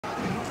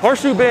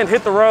Horseshoe Bend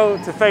hit the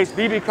road to face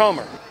BB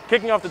Comer,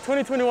 kicking off the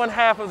 2021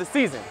 half of the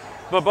season,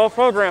 but both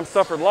programs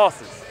suffered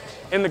losses.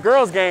 In the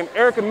girls' game,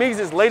 Erica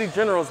Meeks' Lady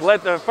Generals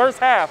led the first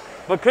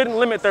half, but couldn't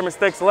limit their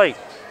mistakes late.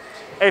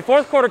 A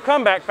fourth quarter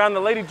comeback found the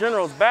Lady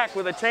Generals back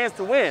with a chance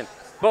to win,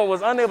 but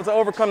was unable to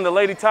overcome the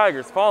Lady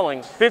Tigers,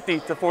 falling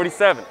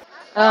 50-47.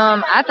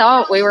 I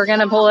thought we were going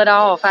to pull it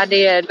off. I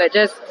did, but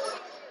just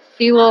a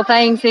few little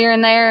things here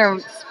and there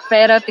and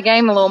sped up the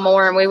game a little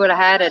more, and we would have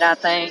had it, I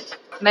think.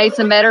 Made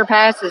some better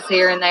passes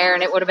here and there,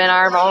 and it would have been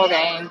our ball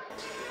game.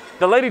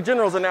 The Lady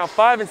Generals are now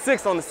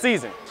 5-6 on the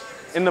season.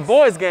 In the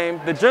boys' game,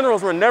 the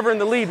Generals were never in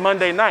the lead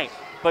Monday night,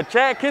 but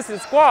Chad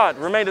Kissen's squad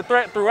remained a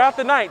threat throughout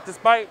the night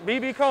despite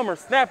BB Comer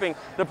snapping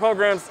the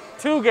program's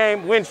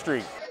 2-game win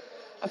streak.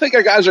 I think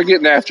our guys are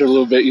getting after it a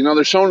little bit. You know,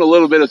 they're showing a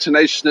little bit of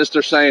tenaciousness.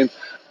 They're saying,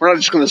 we're not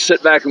just going to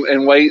sit back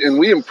and wait. And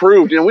we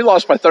improved. You know, we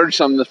lost by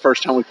 30-something the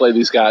first time we played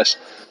these guys.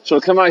 So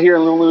to come out here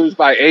and lose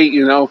by 8,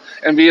 you know,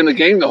 and be in the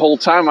game the whole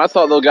time, I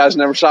thought those guys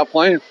never stopped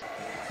playing.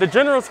 The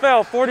Generals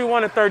fell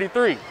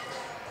 41-33.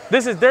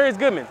 This is Darius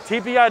Goodman,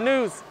 TPI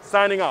News,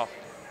 signing off.